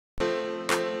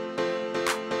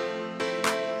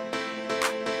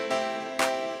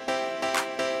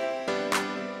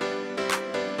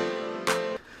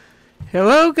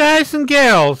Hello guys and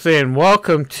gals, and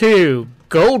welcome to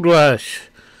Gold Rush,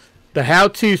 the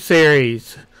how-to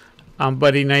series. I'm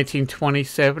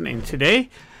Buddy1927, and today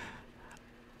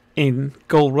in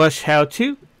Gold Rush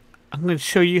how-to, I'm going to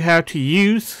show you how to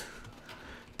use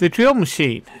the drill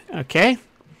machine. Okay,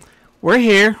 we're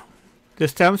here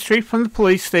just down the street from the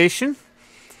police station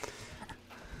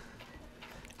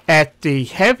at the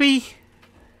heavy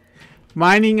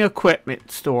mining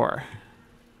equipment store.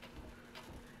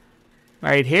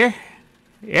 Right here.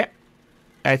 Yep.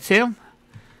 That's him.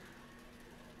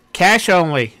 Cash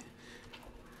only.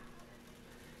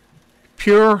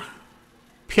 Pure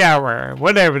power.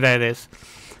 Whatever that is.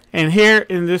 And here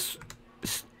in this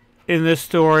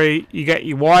story, you got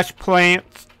your wash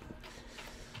plants.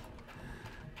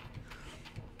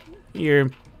 Your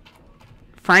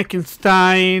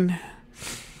Frankenstein.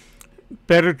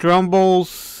 Better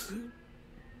Drumbles.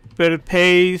 Better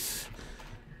Pays.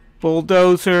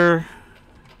 Bulldozer.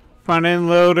 Front end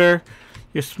loader,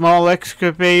 your small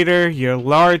excavator, your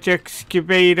large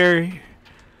excavator,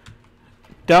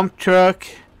 dump truck,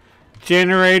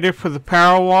 generator for the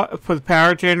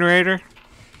power generator,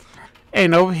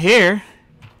 and over here,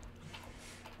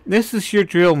 this is your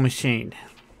drill machine.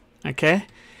 Okay,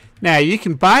 now you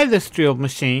can buy this drill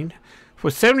machine for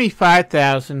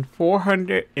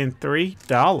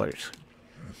 $75,403.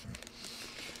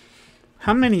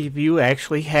 How many of you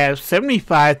actually have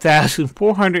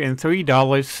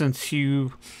 $75,403 since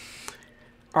you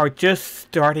are just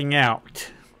starting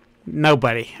out?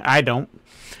 Nobody. I don't.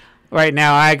 Right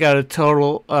now I got a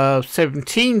total of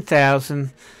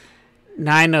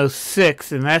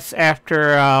 $17,906, and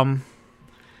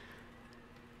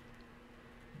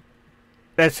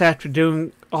that's after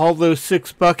doing all those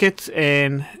 6 buckets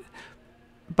and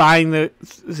buying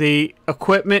the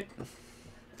equipment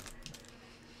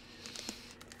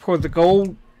for the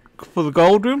gold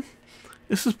room.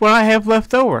 This is what I have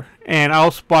left over, and I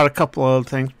also bought a couple of other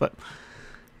things, but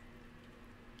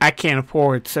I can't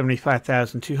afford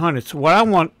 $75,200. So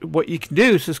what you can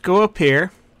do is just go up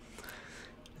here,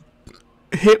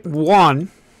 hit 1,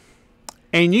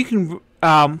 and you can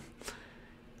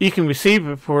receive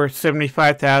it for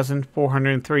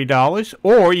 $75,403,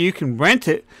 or you can rent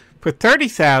it for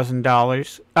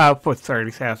 $30,000. For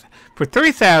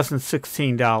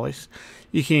 $3,016.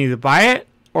 You can either buy it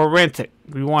or rent it.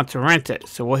 We want to rent it,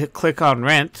 so we'll click on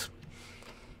rent.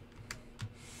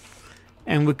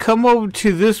 And we come over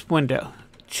to this window,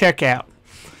 checkout.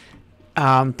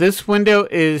 This window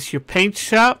is your paint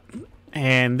shop,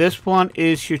 and this one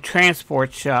is your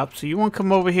transport shop. So you want to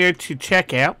come over here to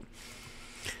checkout.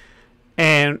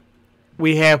 And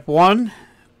we have 1,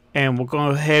 and we'll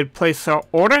go ahead and place our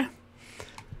order.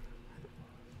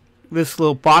 This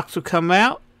little box will come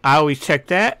out. I always check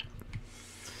that.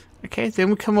 Okay, then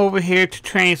we come over here to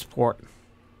transport.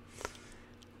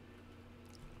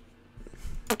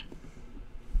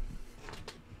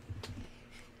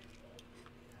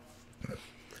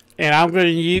 And I'm going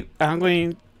to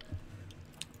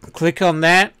click on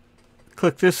that.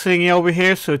 Click this thing over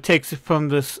here, so it takes it from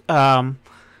this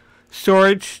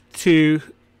storage to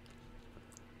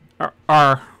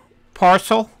our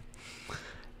parcel.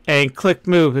 And click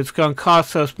move. It's going to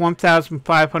cost us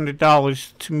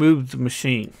 $1,500 to move the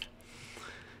machine.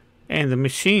 And the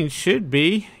machine should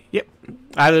be, yep,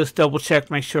 I just double check,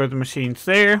 make sure the machine's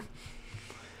there.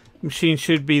 The machine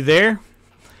should be there.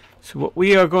 So what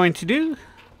we are going to do,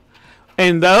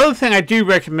 and the other thing I do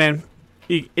recommend,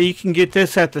 you can get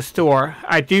this at the store.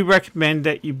 I do recommend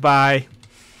that you buy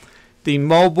the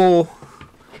mobile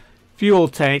fuel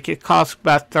tank. It costs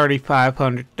about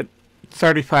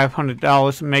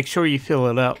 $3,500, and make sure you fill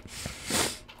it up,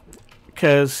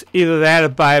 because either that or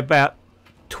buy about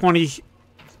 20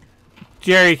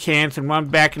 jerry cans and run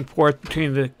back and forth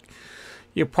between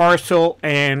your parcel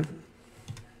and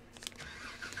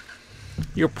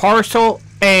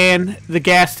the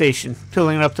gas station,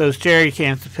 filling up those jerry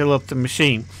cans to fill up the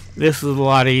machine. This is a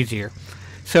lot easier.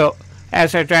 So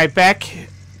as I drive back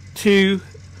to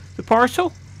the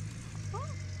parcel,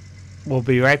 we'll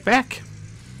be right back.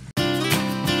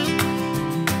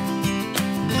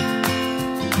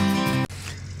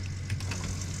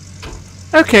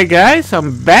 Okay guys,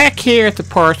 I'm back here at the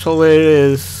parcel. It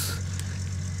is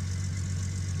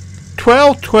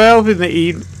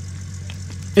 12:12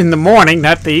 in the morning,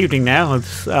 not the evening now.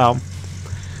 It's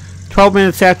 12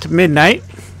 minutes after midnight.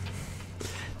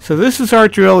 So this is our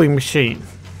drilling machine.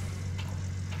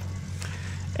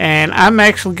 And I'm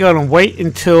actually going to wait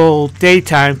until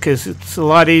daytime because it's a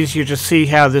lot easier to see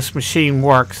how this machine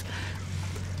works.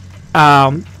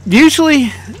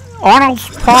 Usually Arnold's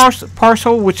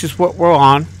parcel, which is what we're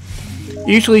on,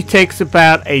 Usually takes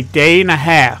about a day and a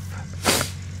half.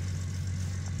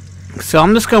 So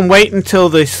I'm just going to wait until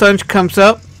the sun comes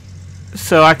up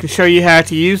so I can show you how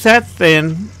to use that.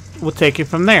 Then we'll take it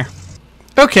from there.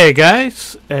 Okay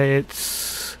guys,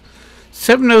 it's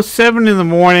 7:07 in the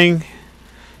morning.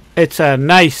 It's a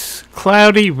nice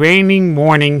cloudy, raining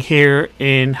morning here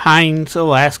in Hines,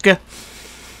 Alaska.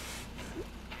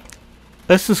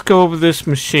 Let's just go over this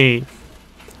machine.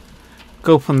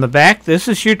 Go from the back. This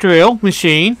is your drill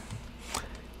machine.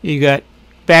 You got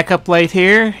backup light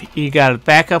here. You got a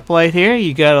backup light here.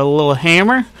 You got a little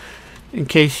hammer in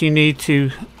case you need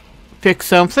to fix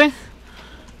something.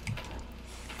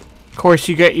 Of course,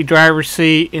 you got your driver's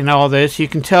seat and all this. You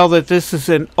can tell that this is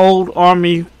an old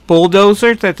Army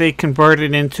bulldozer that they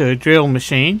converted into a drill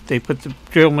machine. They put the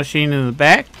drill machine in the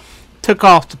back, took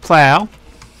off the plow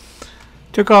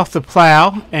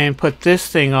and put this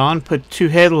thing on, put two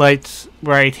headlights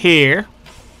right here.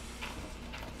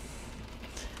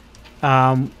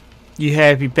 You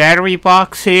have your battery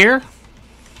box here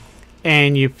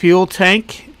and your fuel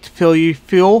tank to fill your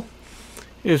fuel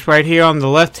is right here on the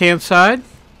left hand side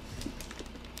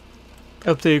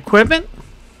of the equipment.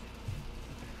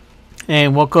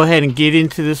 And we'll go ahead and get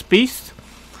into this beast.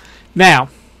 Now,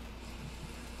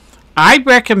 I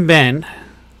recommend,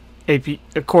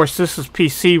 of course this is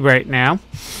PC right now,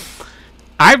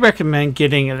 I recommend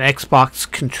getting an Xbox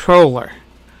controller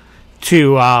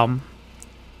to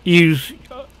use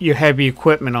your heavy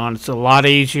equipment on. It's a lot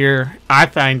easier. I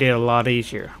find it a lot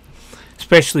easier,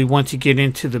 especially once you get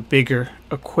into the bigger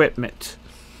equipment.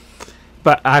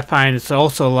 But I find it's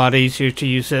also a lot easier to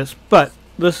use this. But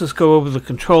let's just go over the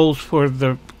controls for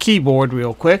the keyboard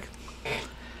real quick.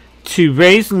 To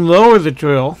raise and lower the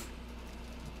drill,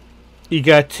 you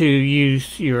got to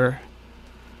use your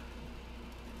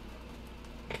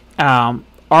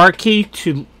R key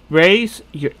to raise,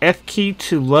 your F key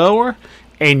to lower,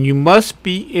 and you must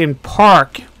be in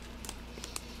park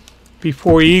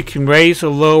before you can raise or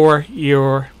lower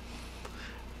your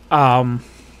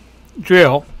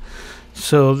drill.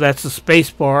 So that's the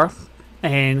space bar,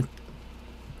 and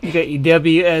you got your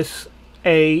W, S,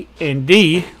 A, and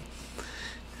D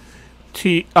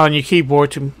on your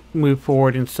keyboard to move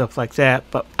forward and stuff like that.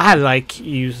 But I like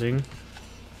using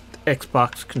the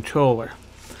Xbox controller,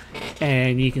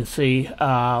 and you can see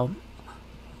I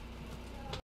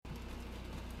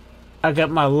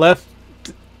got my left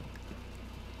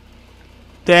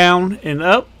down and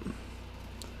up.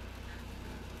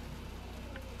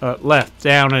 Left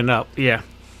down and up, yeah.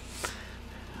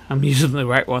 I'm using the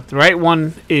right one. The right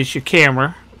one is your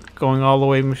camera going all the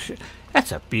way.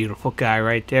 That's a beautiful guy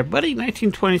right there. Buddy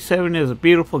 1927 is a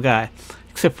beautiful guy,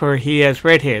 except for he has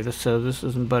red hair, so this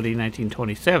isn't Buddy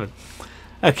 1927.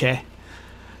 Okay,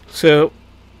 so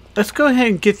let's go ahead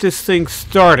and get this thing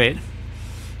started.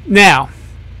 Now,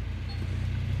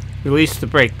 release the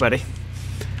brake, buddy.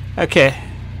 Okay,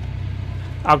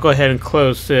 I'll go ahead and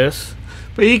close this.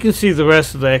 But you can see the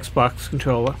rest of the Xbox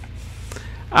controller.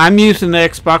 I'm using the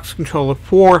Xbox controller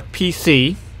for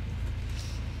PC.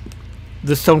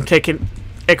 Just don't take an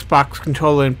Xbox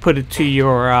controller and put it to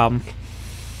your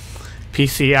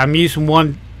PC. I'm using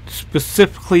one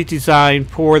specifically designed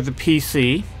for the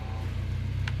PC.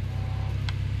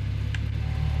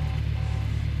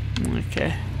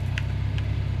 Okay.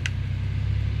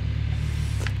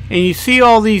 And you see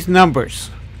all these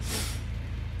numbers.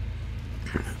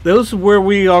 Those are where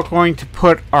we are going to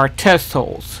put our test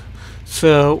holes.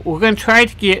 So we're going to try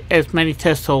to get as many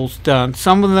test holes done.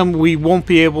 Some of them we won't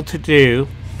be able to do,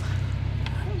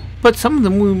 but some of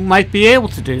them we might be able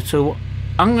to do. So what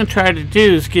I'm going to try to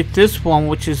do is get this one,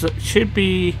 which is should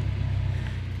be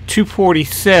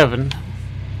 247.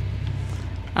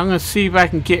 I'm going to see if I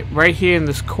can get right here in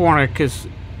this corner, because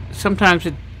sometimes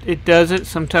it does it,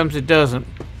 sometimes it doesn't.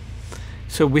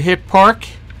 So we hit park,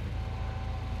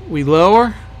 we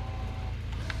lower,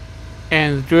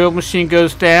 and the drill machine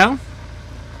goes down.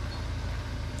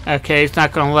 Okay, it's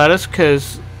not going to let us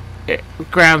because the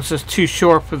ground's just too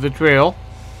short for the drill.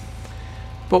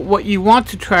 But what you want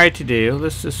to try to do,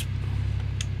 let's just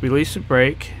release the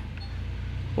brake.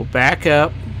 We'll back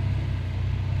up.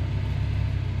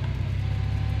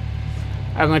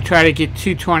 I'm going to try to get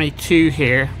 222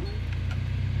 here.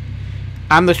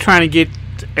 I'm just trying to get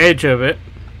the edge of it.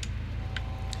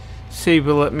 See if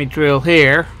it'll let me drill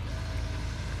here.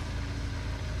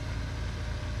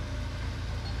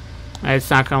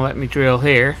 It's not going to let me drill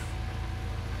here.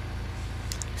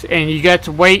 And you got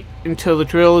to wait until the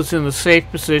drill is in the safe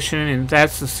position, and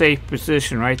that's the safe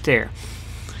position right there.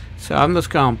 So I'm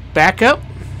just going to back up.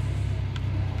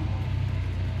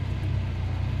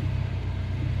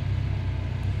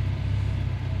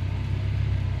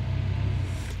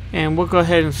 And we'll go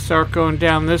ahead and start going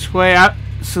down this way.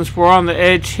 Since we're on the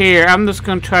edge here, I'm just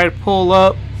going to try to pull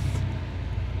up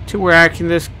to where I can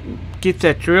just get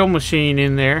that drill machine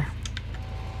in there.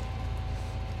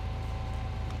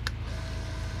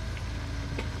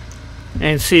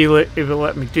 And see if it'll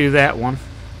let me do that one.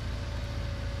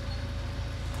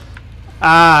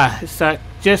 It's not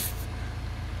just...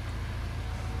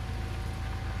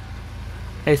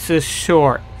 It's just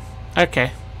short.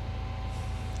 Okay.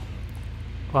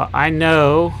 Well, I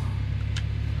know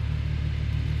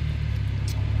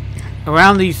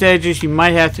around these edges you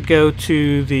might have to go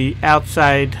to the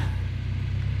outside.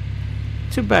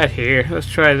 It's about here. Let's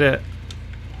try that.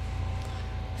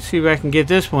 See if I can get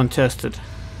this one tested.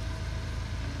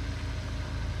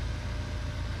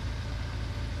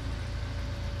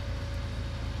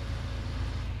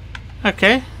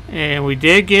 Okay, and we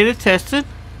did get it tested.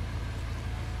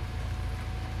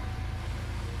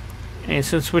 And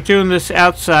since we're doing this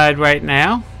outside right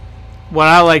now, what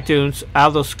I like doing is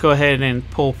I'll just go ahead and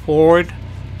pull forward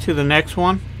to the next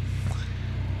one.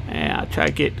 And I'll try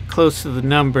to get close to the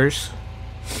numbers.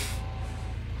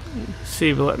 See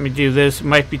if it'll let me do this. It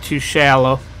might be too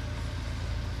shallow.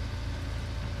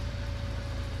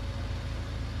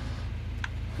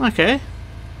 Okay.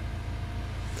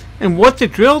 And what the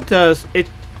drill does,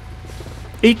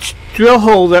 each drill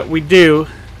hole that we do,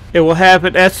 it will have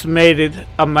an estimated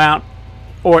amount,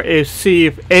 or see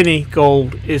if any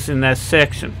gold is in that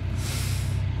section.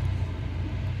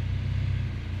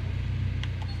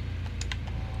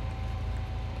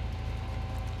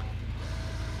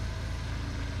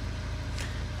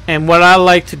 And what I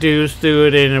like to do is do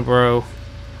it in a row.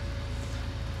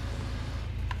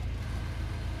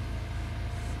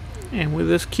 And we'll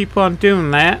just keep on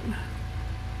doing that.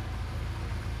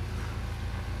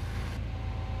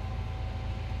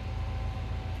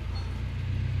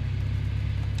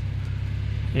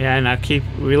 Yeah, now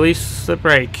release the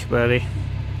brake, buddy.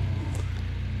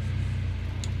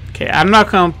 Okay, I'm not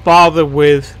going to bother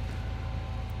with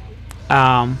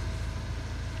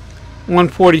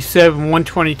 147,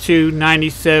 122,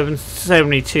 97,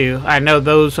 72. I know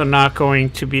those are not going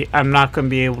to be, I'm not going to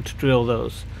be able to drill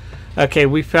those. Okay,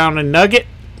 we found a nugget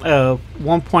of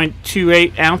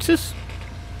 1.28 ounces.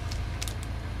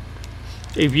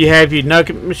 If you have your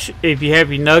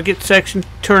nugget section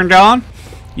turned on,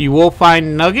 you will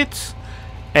find nuggets,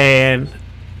 and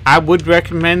I would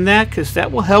recommend that because that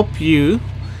will help you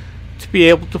to be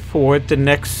able to forward the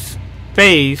next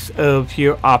phase of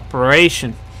your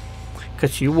operation,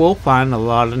 because you will find a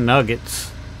lot of nuggets.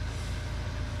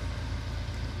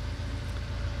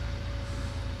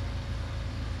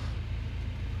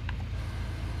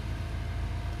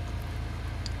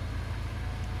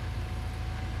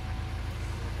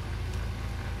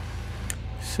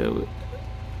 So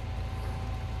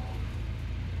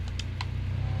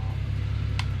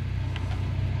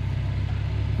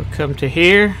we'll come to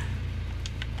here.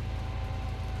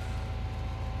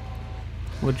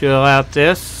 We'll drill out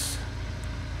this.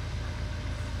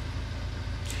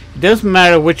 It doesn't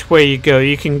matter which way you go.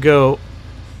 You can go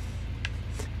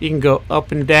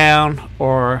up and down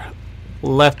or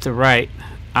left to right.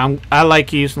 I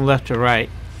like using left to right.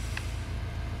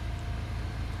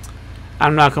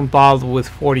 I'm not going to bother with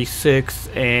 46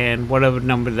 and whatever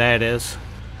number that is,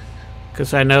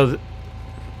 because I know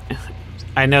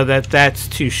that that's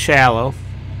too shallow.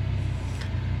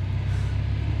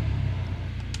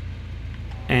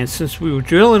 And since we were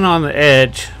drilling on the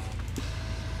edge,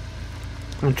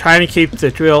 I'm trying to keep the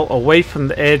drill away from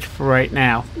the edge for right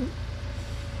now.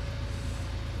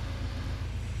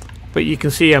 But you can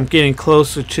see I'm getting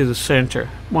closer to the center.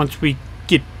 Once we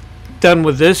get done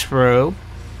with this row,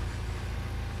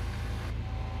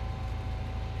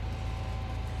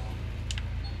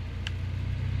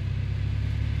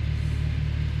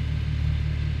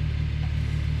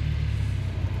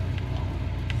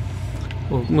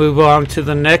 we'll move on to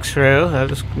the next row. I'll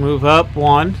just move up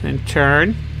one and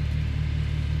turn.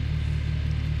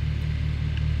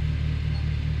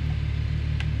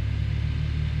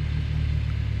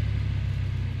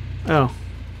 Oh,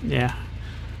 yeah.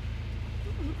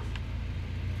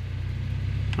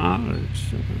 I'm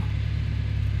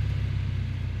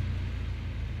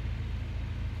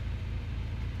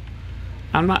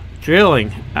not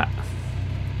drilling.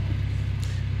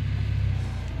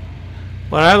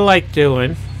 What I like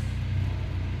doing,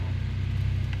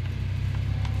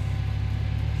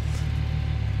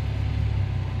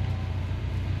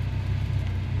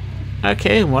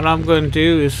 okay, what I'm going to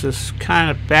do is just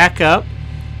kind of back up.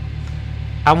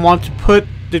 I want to put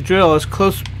the drill as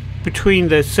close between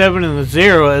the 7 and the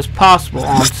 0 as possible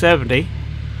on 70.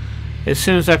 As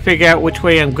soon as I figure out which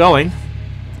way I'm going,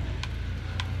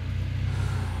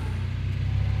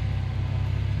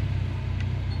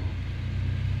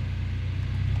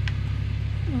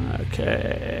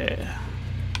 Okay.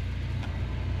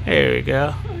 There we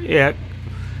go. Yeah.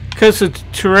 Because of the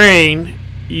terrain,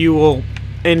 you will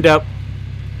end up...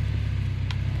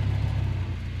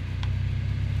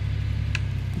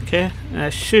 Okay.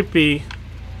 That should be...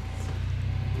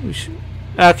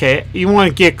 Okay. You want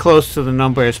to get close to the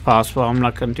number as possible. I'm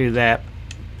not going to do that.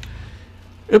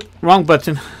 Oop. Wrong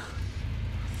button.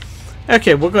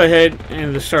 Okay. We'll go ahead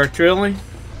and start drilling.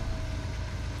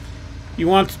 You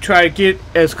want to try to get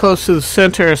as close to the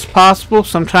center as possible.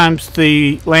 Sometimes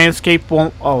the landscape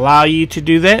won't allow you to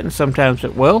do that, and sometimes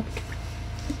it will.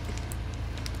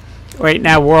 Right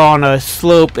now we're on a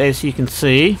slope, as you can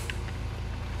see,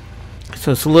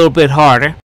 so it's a little bit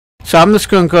harder. So I'm just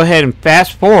going to go ahead and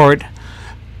fast forward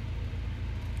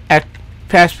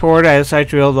as I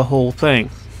drill the whole thing.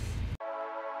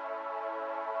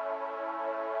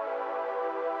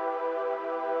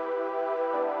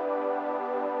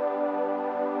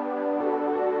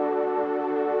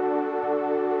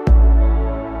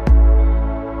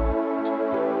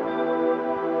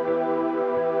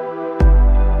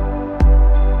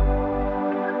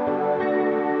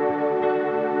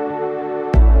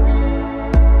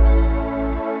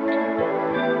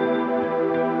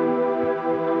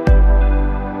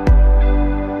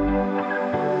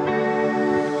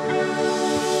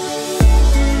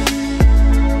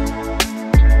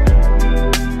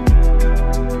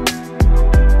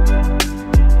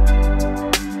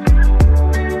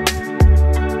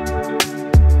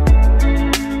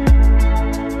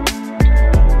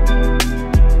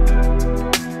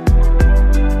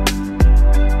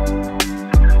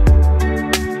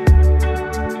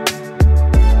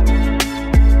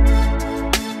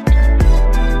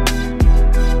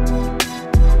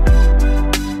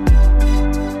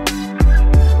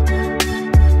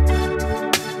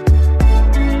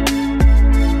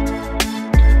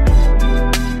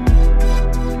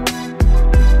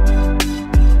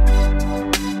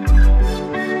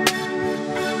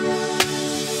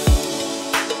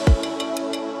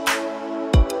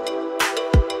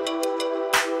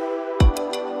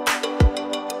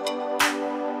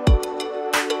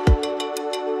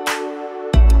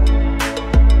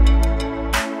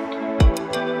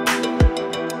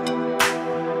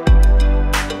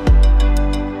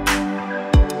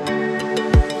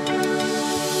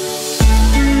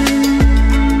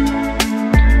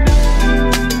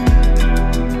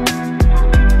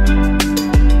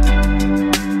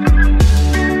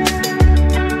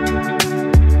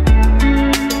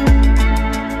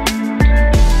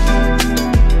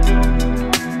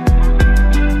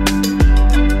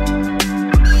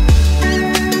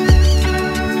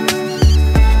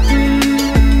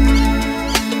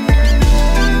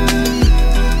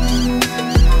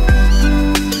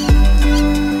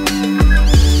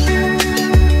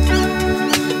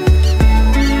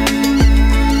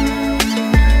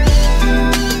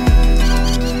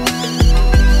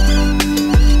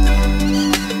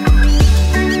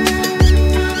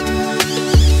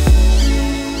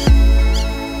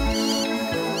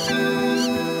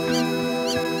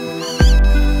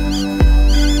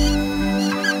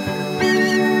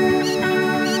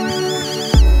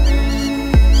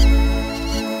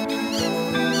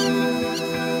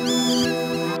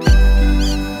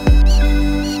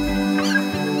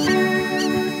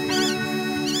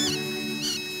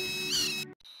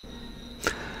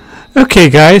 Okay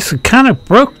guys, it kind of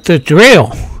broke the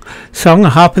drill, so I'm going to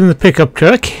hop in the pickup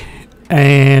truck,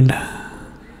 and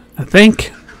I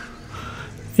think,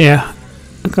 yeah,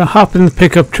 I'm going to hop in the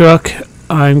pickup truck.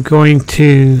 I'm going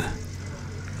to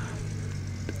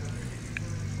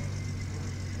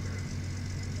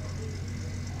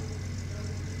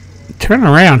turn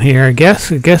around here, I guess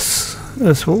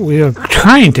that's what we are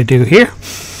trying to do here.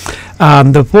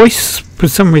 The voice for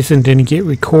some reason didn't get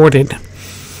recorded,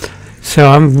 so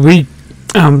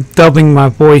I'm dubbing my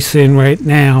voice in right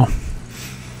now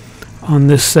on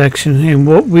this section, and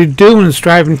what we're doing is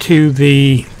driving to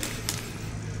the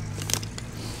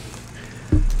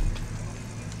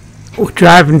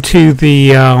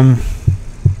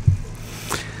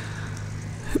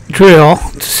drill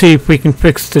to see if we can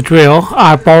fix the drill.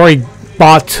 I've already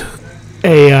bought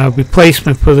a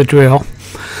replacement for the drill.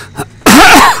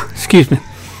 Excuse me.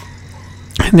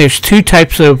 And there's two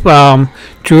types of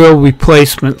drill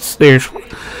replacements. There's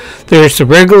the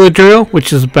regular drill,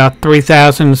 which is about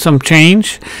 $3,000 and some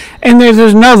change, and there's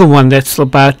another one that's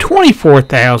about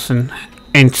 $24,000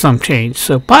 and some change.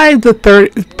 So buy the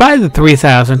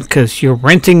 $3,000 because you're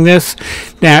renting this.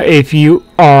 Now, if you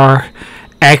are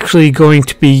actually going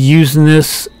to be using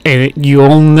this and you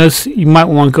own this, you might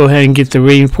want to go ahead and get the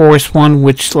reinforced one,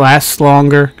 which lasts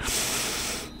longer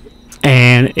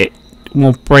and it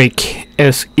won't break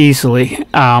as easily.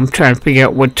 I'm trying to figure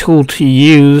out what tool to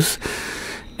use,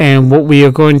 and what we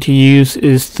are going to use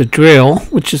is the drill,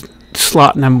 which is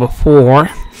slot number 4.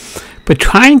 But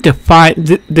trying to find,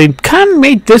 they kind of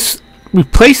made this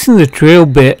replacing the drill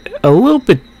bit a little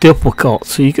bit difficult,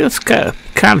 so you just gotta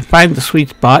kind of find the sweet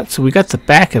spot. So we got the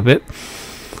back of it.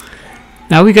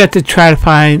 Now we got to try to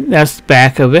find, that's the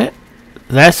back of it,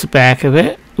 that's the back of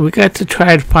it. We got to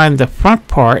try to find the front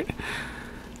part,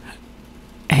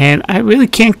 and I really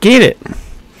can't get it.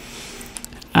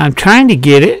 I'm trying to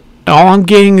get it. All I'm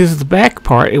getting is the back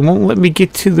part. It won't let me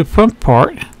get to the front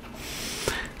part.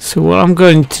 So what I'm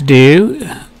going to do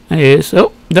is,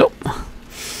 oh, nope.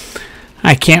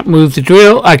 I can't move the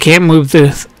drill. I can't move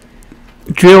the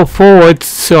drill forward,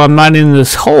 so I'm not in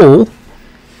this hole.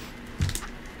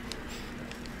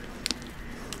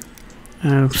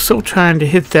 I'm still trying to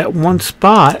hit that one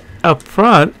spot up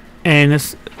front, and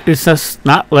it's just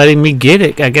not letting me get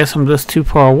it. I guess I'm just too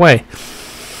far away.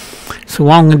 So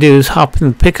what I'm going to do is hop in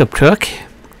the pickup truck.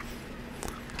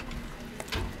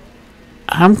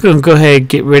 I'm going to go ahead and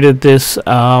get rid of this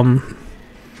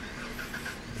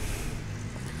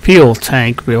fuel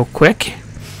tank real quick.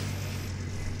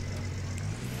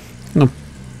 I'm going to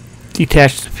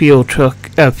detach the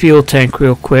fuel tank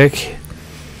real quick.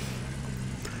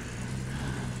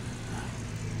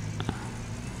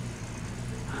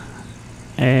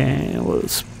 And we'll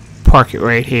just park it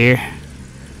right here.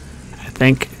 I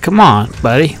think. Come on,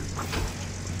 buddy.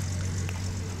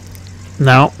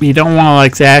 No, you don't want it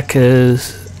like that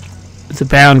because the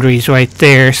boundary's right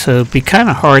there, so it'd be kind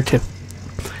of hard to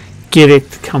get it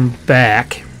to come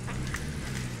back.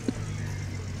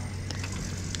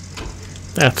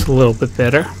 That's a little bit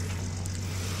better.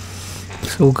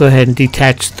 So we'll go ahead and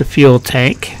detach the fuel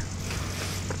tank.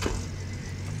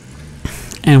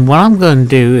 And what I'm going to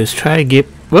do is try to get...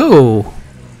 Whoa!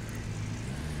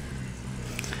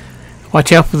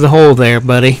 Watch out for the hole there,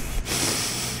 buddy.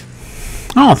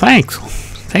 Oh, thanks.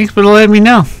 Thanks for letting me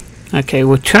know. Okay,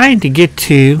 we're trying to get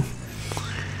to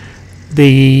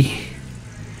the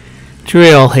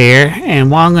drill here. And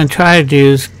what I'm going to try to do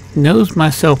is nose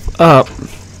myself up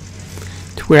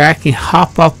to where I can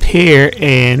hop up here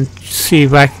and see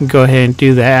if I can go ahead and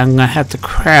do that. I'm going to have to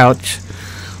crouch.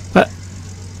 But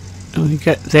we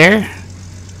got there.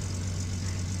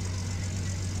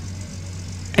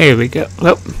 There we go.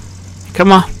 Oh,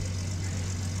 come on.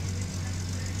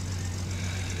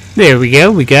 There we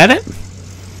go. We got it.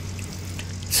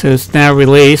 So it's now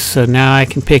released. So now I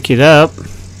can pick it up.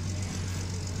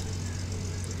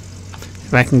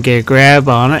 If I can get a grab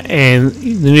on it, and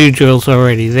the new drill's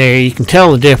already there. You can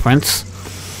tell the difference.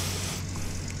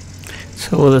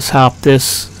 So we'll just hop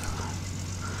this.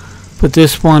 Put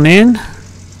this one in.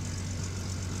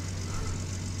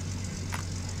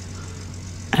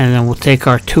 And then we'll take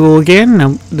our tool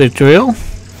again, the drill,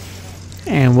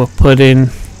 and we'll put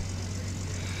in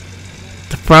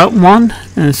the front one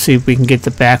and see if we can get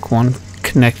the back one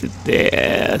connected.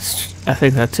 Yes, I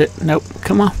think that's it. Nope,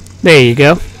 come on. There you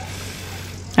go.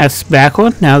 That's the back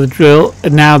one. Now the drill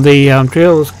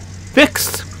is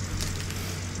fixed.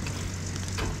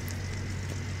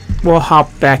 We'll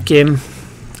hop back in,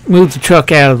 move the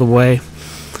truck out of the way.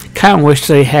 Kind of wish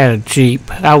they had a Jeep.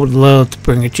 I would love to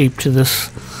bring a Jeep to this.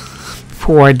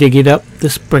 Before I dig it up,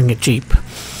 just bring a Jeep.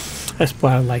 That's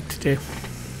what I like to do.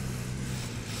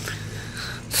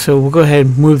 So we'll go ahead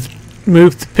and move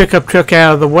the pickup truck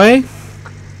out of the way.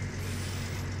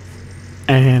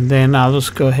 And then I'll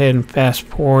just go ahead and fast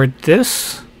forward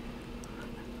this.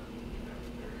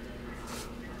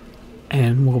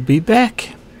 And we'll be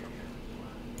back.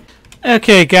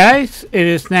 Okay guys, it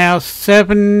is now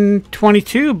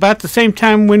 7:22, about the same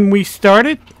time when we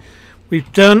started.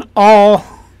 We've done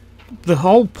the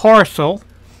whole parcel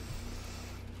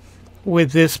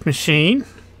with this machine.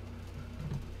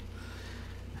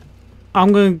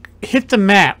 I'm going to hit the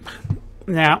map.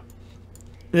 Now,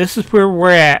 this is where we're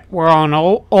at. We're on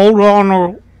old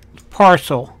owner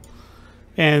parcel,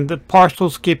 and the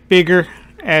parcels get bigger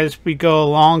as we go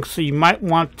along, so you might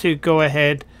want to go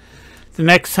ahead. The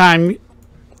next time,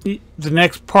 the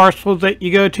next parcel that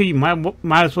you go to, you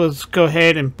might as well just go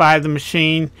ahead and buy the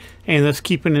machine and let's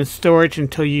keep it in storage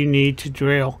until you need to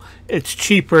drill. It's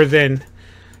cheaper than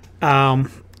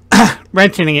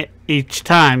renting it each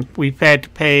time. We've had to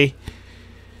pay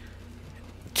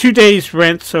 2 days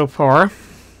rent so far.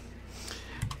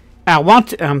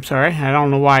 I'm sorry, I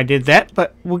don't know why I did that,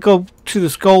 but we'll go to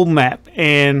this gold map,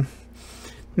 and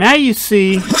now you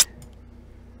see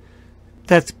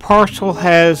that the parcel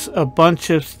has a bunch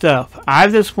of stuff. I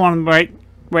just want to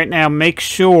right now make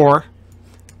sure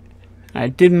I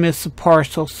didn't miss the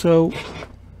parcel, so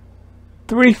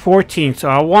 314. So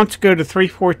I want to go to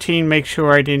 314, make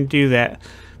sure I didn't do that.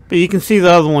 But you can see the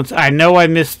other ones. I know I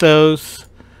missed those.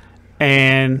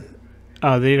 And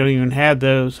they don't even have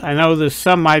those. I know there's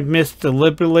some I missed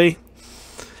deliberately.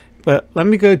 But let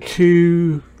me go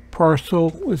to parcel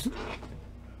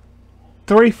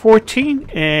 314.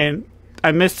 And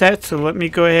I missed that. So let me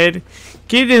go ahead,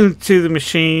 get into the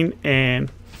machine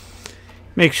and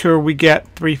make sure we got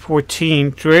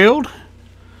 314 drilled.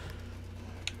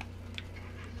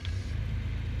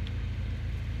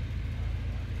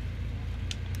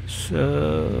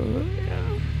 So,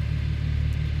 yeah.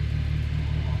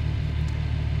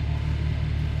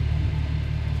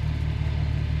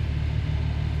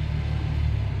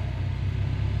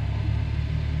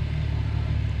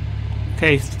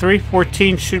 Okay,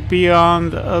 314 should be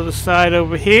on the other side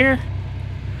over here.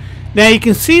 Now you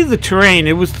can see the terrain.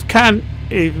 It was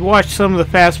if you watch some of the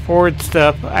fast forward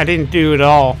stuff, I didn't do it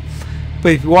all.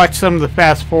 But if you watch some of the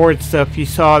fast forward stuff, you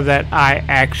saw that I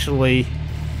actually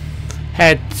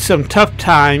had some tough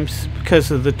times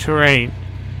because of the terrain.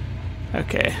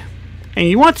 Okay, and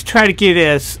you want to try to get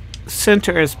as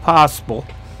center as possible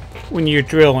when you're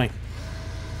drilling,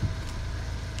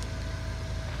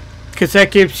 because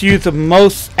that gives you the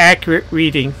most accurate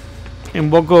reading, and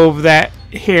we'll go over that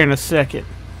here in a second.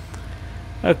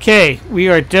 Okay, we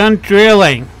are done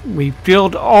drilling. We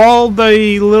drilled all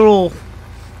the little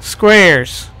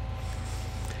squares,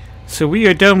 so we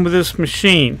are done with this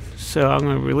machine. So I'm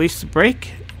going to release the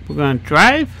brake. We're going to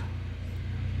drive.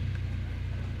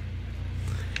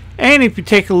 And if you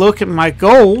take a look at my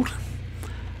gold,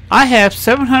 I have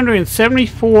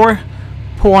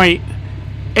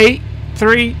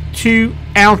 774.832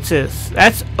 ounces.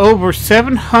 That's over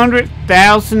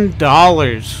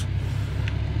 $700,000,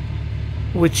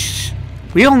 which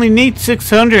we only need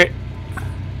 600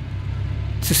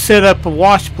 to set up a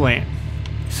wash plant.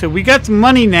 So we got the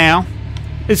money now.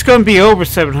 It's going to be over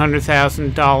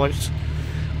 $700,000,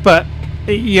 but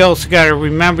you also got to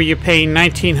remember you're paying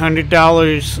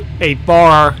 $1,900 a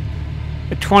bar,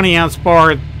 a 20-ounce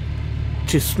bar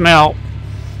to smelt,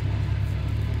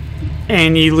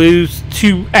 and you lose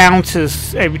 2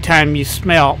 ounces every time you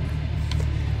smelt.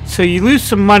 So you lose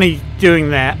some money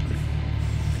doing that.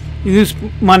 You lose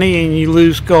money and you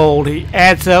lose gold. It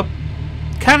adds up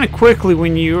kind of quickly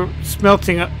when you're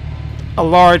smelting a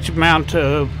large amount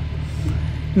of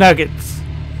nuggets.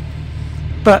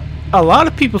 But a lot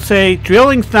of people say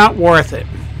drilling's not worth it.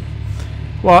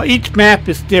 Well, each map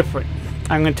is different.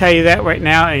 I'm going to tell you that right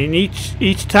now. And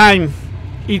each time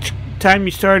you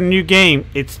start a new game,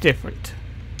 it's different.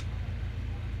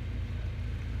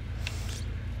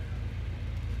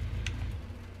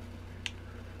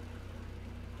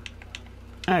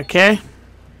 Okay.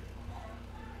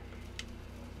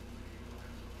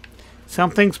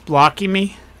 Something's blocking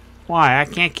me. Why? I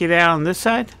can't get out on this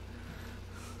side?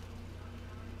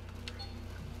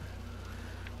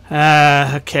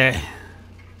 Okay.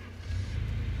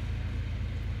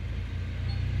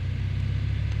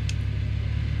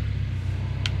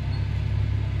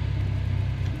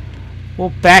 We'll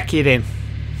back it in.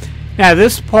 Now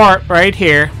this part right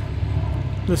here,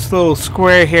 this little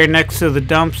square here next to the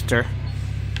dumpster,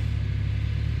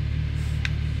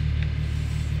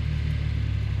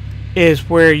 is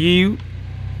where you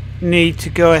need to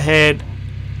go ahead.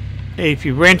 If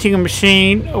you're renting a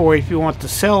machine or if you want to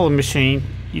sell a machine,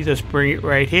 you just bring it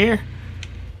right here.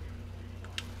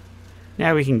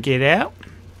 Now we can get out,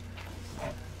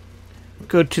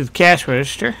 go to the cash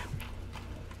register,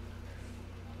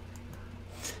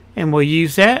 and we'll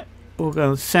use that. We're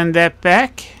going to send that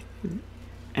back,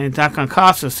 and it's not going to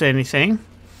cost us anything.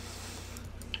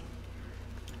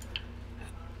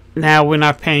 Now we're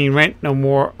not paying rent no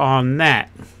more on that.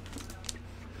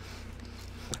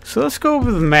 So let's go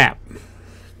over the map.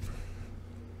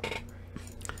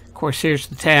 Of course, here's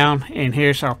the town and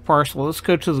here's our parcel. Let's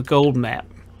go to the gold map.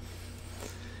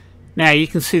 Now you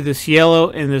can see this yellow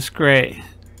and this gray.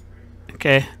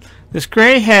 Okay, this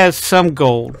gray has some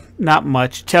gold, not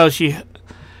much. It tells you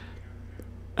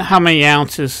how many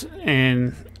ounces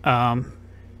in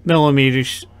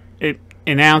millimeters,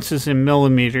 in ounces in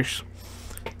millimeters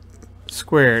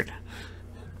squared.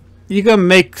 You're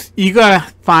gonna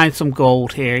find some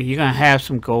gold here. You're gonna have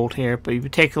some gold here, but if you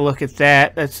take a look at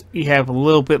that, you have a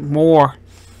little bit more.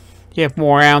 You have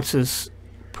more ounces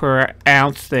per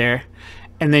ounce there,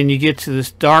 and then you get to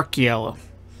this dark yellow.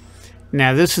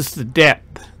 Now this is the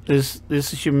depth. This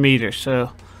is your meter.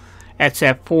 So that's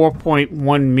at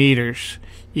 4.1 meters.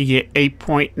 You get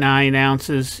 8.9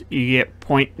 ounces. You get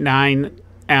 0.9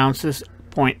 ounces,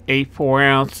 0.84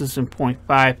 ounces, and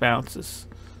 0.5 ounces.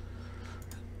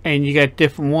 and you got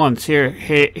different ones here.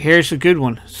 Here's a good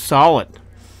one, solid.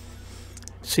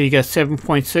 So you got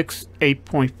 7.6,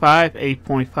 8.5,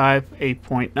 8.5,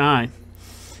 8.9,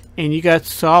 and you got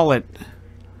solid.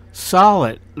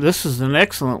 This is an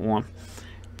excellent one.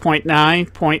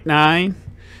 0.9, 0.9,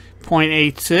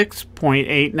 0.86,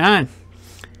 0.89.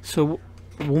 So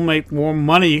we'll make more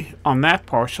money on that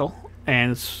parcel.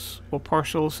 And what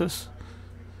parcel is this?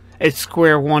 It's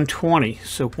square 120.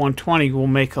 So 120 will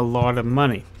make a lot of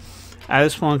money. I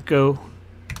just want to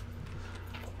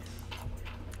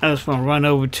run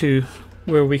over to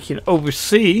where we can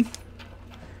oversee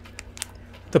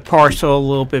the parcel a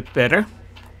little bit better.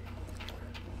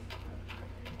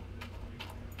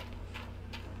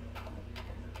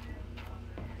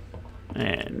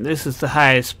 And this is the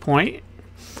highest point.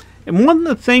 And one of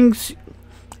the things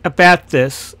about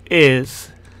this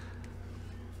is,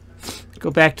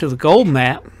 go back to the gold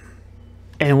map,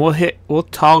 and we'll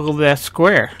toggle that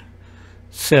square.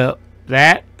 So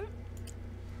that,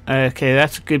 okay,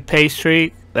 that's a good pay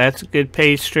streak. That's a good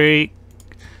pay streak.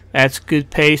 That's a good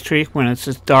pay streak when it's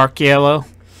just dark yellow.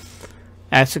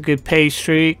 That's a good pay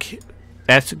streak.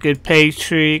 That's a good pay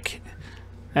streak.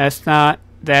 That's not.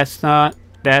 That's not.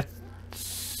 That's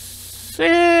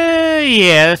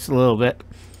yeah, that's a little bit.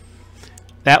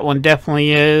 That one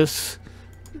definitely is.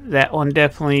 That one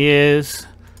definitely is.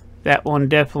 That one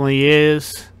definitely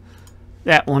is.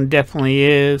 That one definitely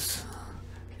is.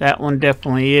 That one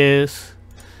definitely is.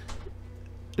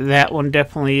 That one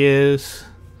definitely is.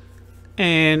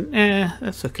 And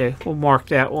that's okay. We'll mark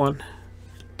that one.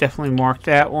 Definitely mark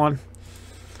that one.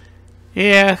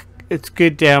 Yeah, it's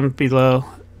good down below.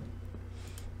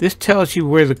 This tells you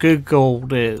where the good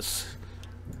gold is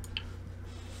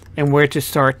and where to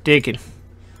start digging.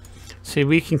 See,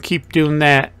 we can keep doing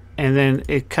that, and then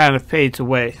it kind of fades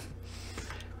away.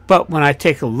 But when I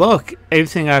take a look,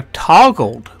 everything I've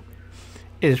toggled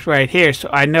is right here, so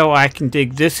I know I can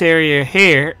dig this area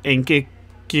here and get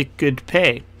good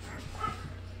pay.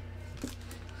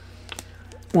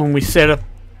 When we start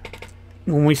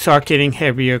getting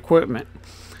heavier equipment.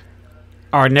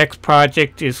 Our next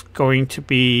project is going to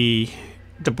be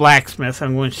the blacksmith.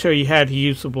 I'm going to show you how to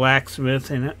use the blacksmith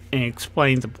and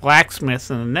explain the blacksmith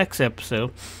in the next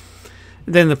episode.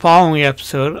 Then the following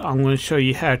episode, I'm going to show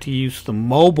you how to use the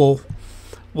mobile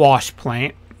wash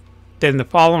plant. Then the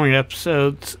following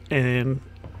episodes and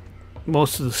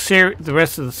most of the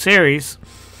rest of the series,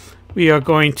 we are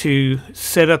going to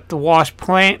set up the wash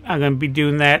plant. I'm going to be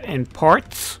doing that in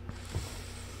parts.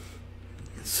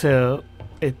 So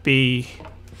it'd be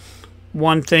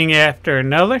one thing after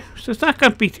another. So it's not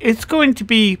going to be, it's going to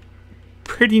be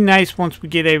pretty nice once we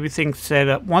get everything set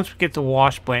up. Once we get the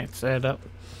wash plant set up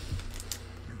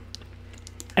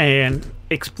and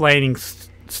explaining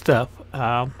stuff.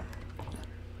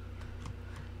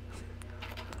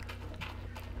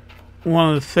 One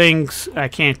of the things, I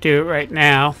can't do it right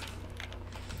now,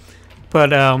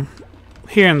 but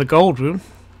here in the gold room,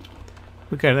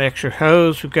 we got an extra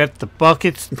hose. We've got the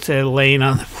buckets instead of laying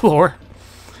on the floor.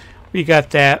 We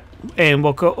got that, and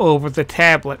we'll go over the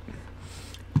tablet.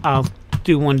 I'll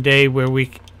do one day where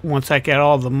once I get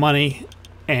all the money,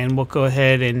 and we'll go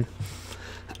ahead and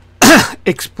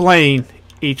explain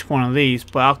each one of these.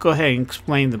 But I'll go ahead and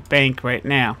explain the bank right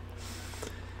now.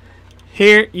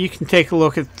 Here you can take a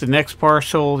look at the next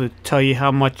parcel to tell you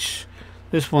how much.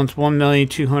 This one's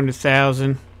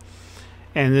 1,200,000,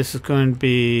 and this is going to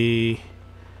be,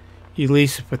 you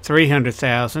lease it for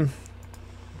 300,000.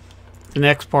 The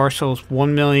next parcel is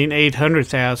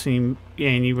 1,800,000,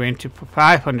 and you rent it for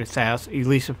 500,000. You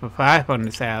lease it for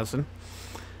 500,000.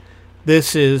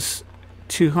 This is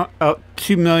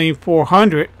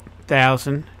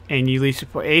 2,400,000, and you lease it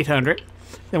for 800.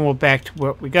 Then we're back to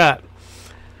what we got.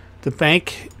 The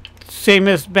bank, same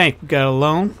as the bank. We got a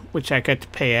loan, which I got to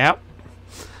pay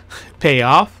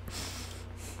off,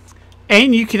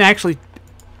 and you can actually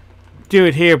do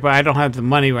it here, but I don't have the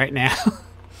money right now.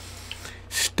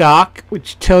 Stock,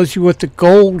 which tells you what the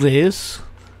gold is,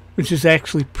 which is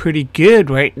actually pretty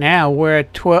good right now. We're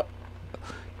at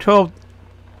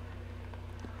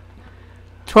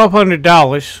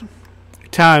 $1,200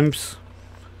 times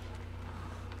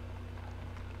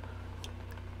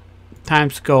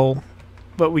gold,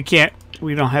 but we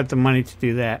don't have the money to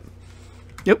do that.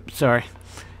 Yep, sorry.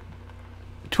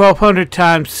 1,200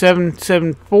 times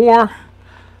 774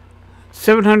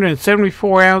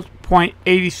 ounce,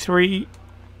 0.83,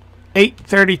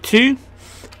 832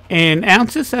 in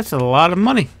ounces. That's a lot of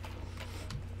money.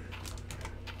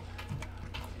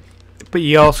 But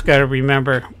you also got to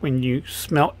remember, when you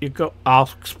smelt your gold, I'll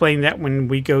explain that when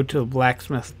we go to a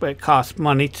blacksmith, but it costs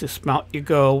money to smelt your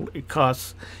gold. It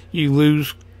costs, you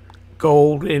lose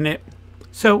gold in it.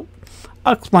 So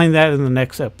I'll explain that in the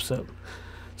next episode.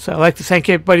 So I'd like to thank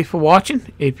everybody for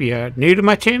watching. If you are new to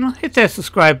my channel, hit that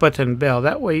subscribe button and bell.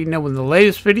 That way you know when the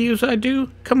latest videos I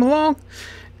do come along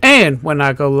and when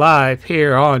I go live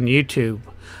here on YouTube.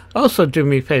 Also do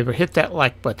me a favor, hit that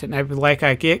like button. Every like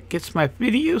I get gets my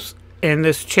videos and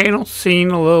this channel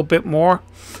seen a little bit more.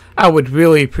 I would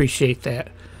really appreciate that.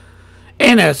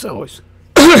 And as always,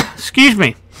 excuse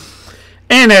me.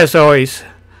 And as always,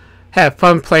 have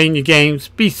fun playing your games.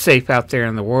 Be safe out there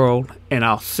in the world. And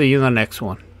I'll see you in the next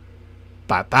one.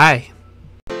 Bye-bye.